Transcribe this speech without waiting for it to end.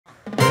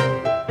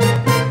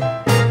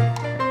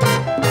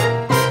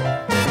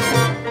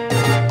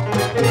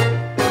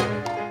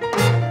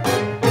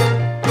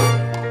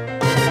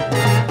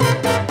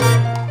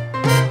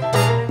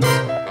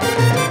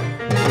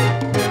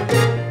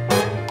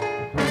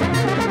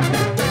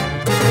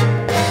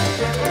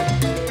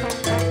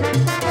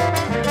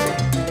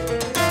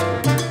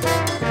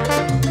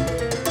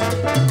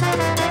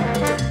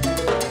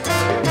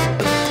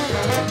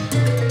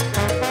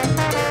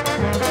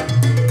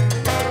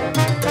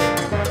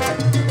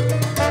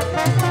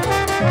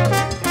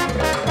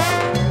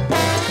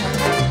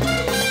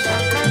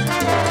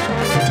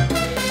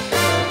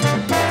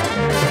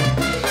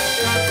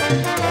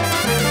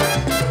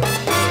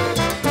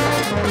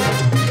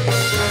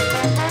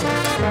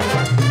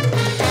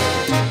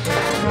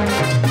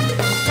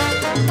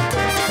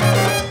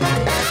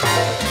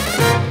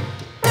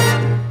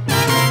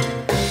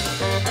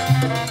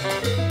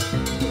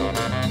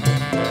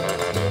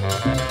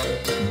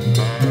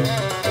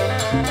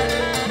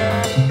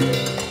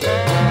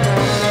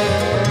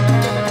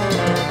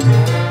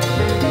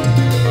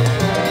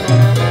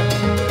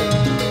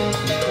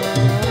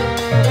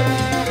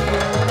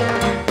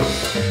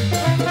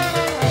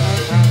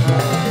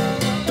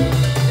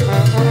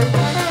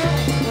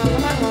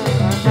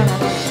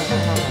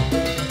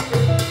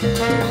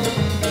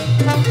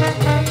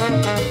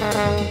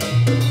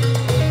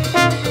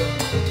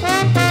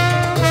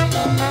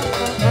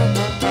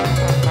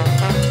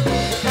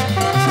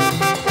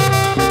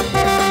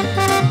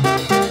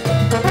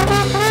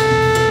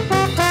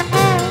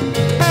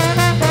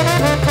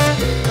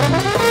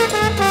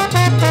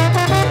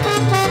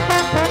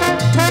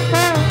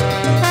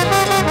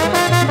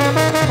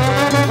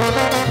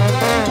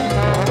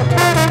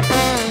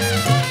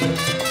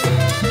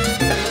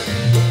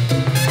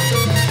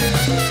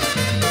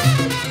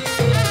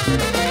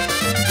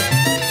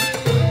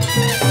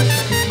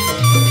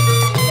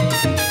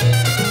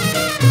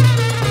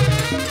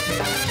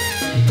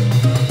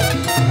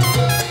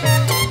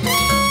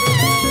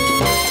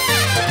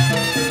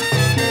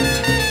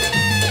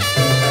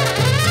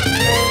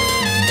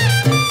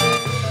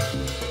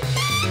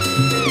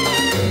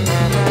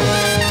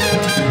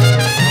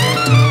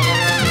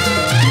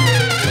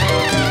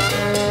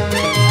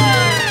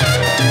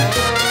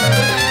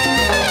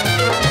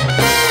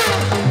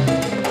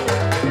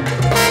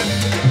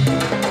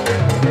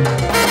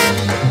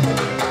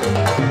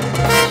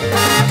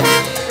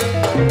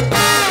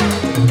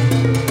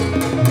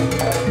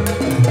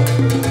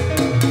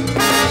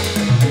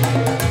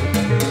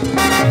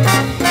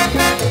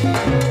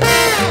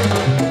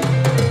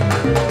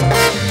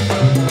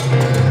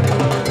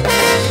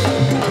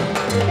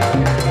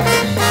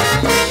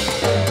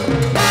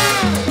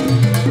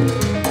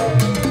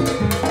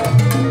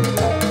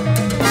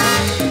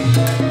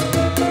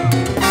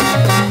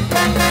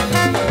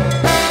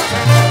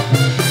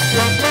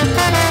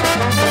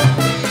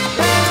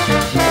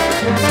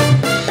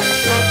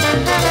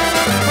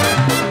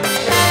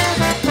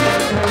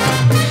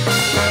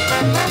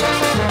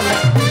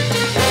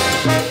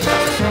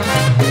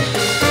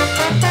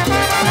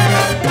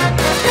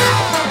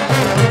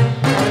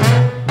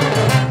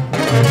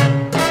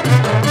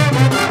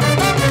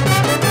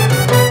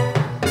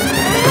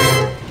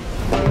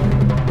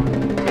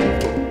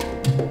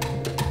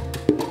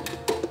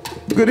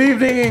Good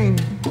evening,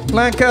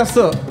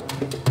 Lancaster.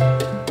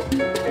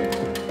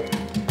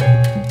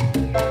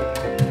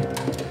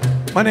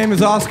 My name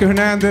is Oscar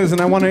Hernandez,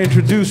 and I want to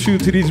introduce you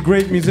to these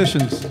great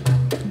musicians.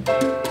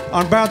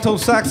 On baritone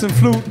sax and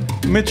flute,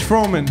 Mitch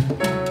Froman.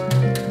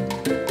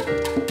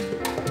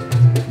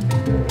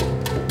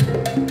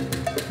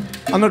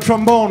 On the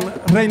trombone,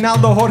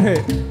 Reynaldo Jorge.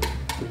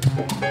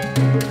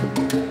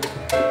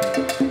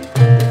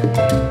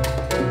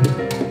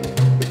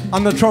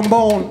 On the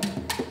trombone,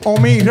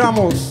 Omi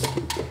Ramos.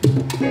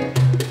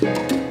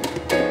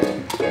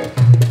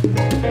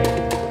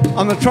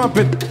 On the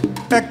trumpet,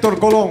 Héctor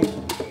Colón.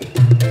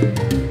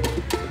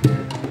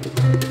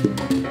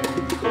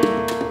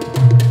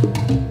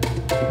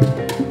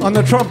 On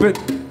the trumpet,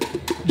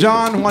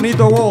 John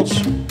Juanito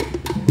Walsh.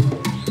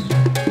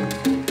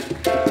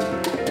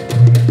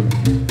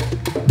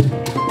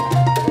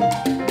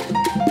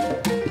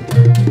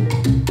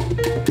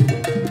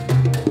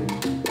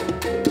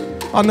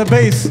 On the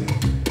bass,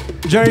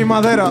 Jerry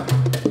Madera.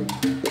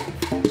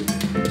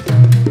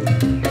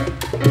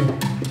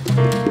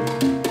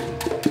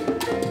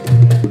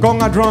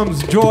 Conga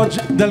drums, George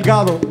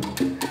Delgado.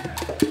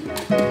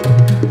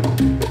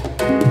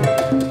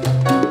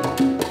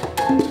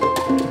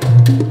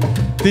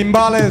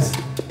 Timbales,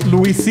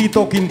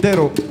 Luisito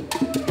Quintero.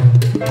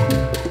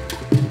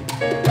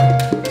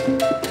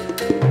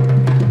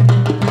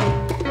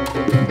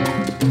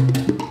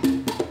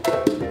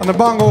 On the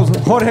bongos,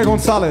 Jorge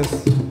Gonzalez.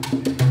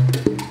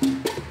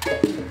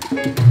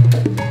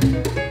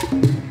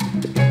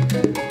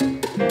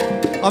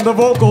 On the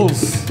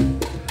vocals,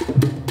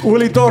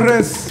 Willy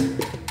Torres,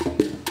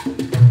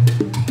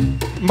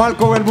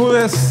 Marco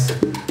Bermúdez,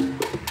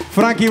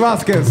 Frankie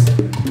Vázquez,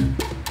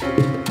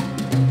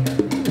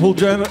 who'll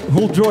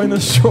join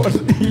us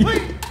shortly.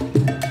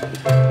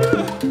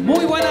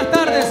 Muy buenas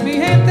tardes, mi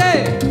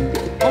gente.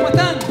 ¿Cómo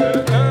están?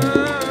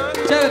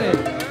 Chévere.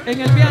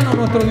 En el piano,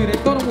 nuestro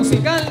director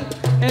musical,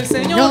 el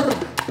señor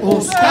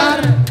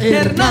Oscar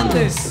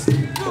Hernández.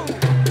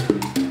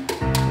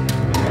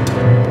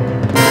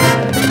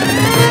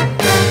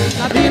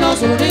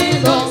 Latinos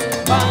unidos,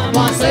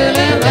 vamos a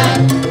celebrar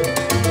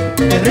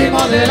el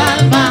ritmo del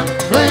alma,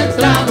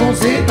 nuestra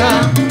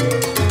música.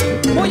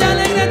 Muy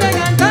alegre te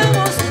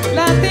cantamos,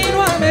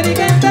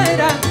 Latinoamérica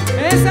entera.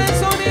 Es el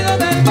sonido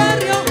del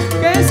barrio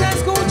que se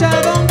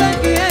escucha donde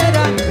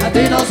quiera.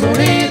 Latinos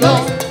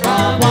unidos,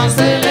 vamos a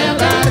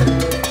celebrar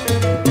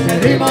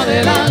el ritmo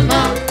del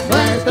alma,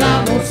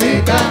 nuestra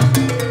música.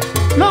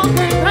 Lo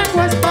que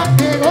traigo es pa'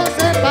 que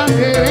goce, pa'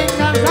 que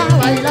vengan a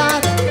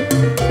bailar.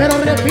 Pero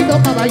repito,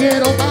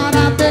 caballero,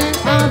 párate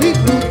a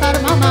disfrutar.